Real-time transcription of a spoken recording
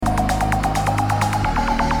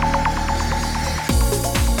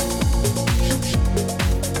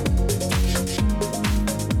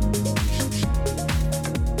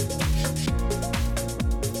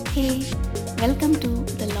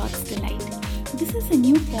this is a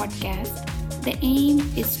new podcast. The aim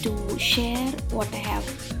is to share what I have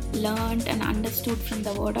learned and understood from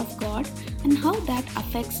the Word of God and how that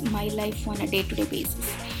affects my life on a day-to-day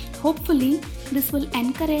basis. Hopefully, this will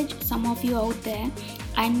encourage some of you out there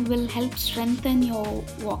and will help strengthen your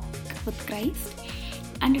walk with Christ.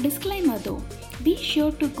 And a disclaimer though, be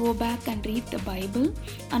sure to go back and read the Bible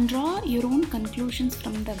and draw your own conclusions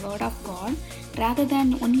from the Word of God rather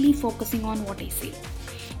than only focusing on what I say.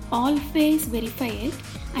 Always verify it,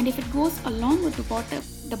 and if it goes along with what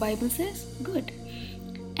the Bible says, good.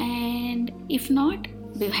 And if not,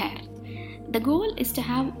 beware. The goal is to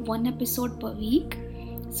have one episode per week,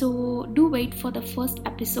 so do wait for the first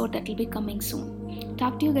episode that will be coming soon.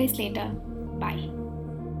 Talk to you guys later. Bye.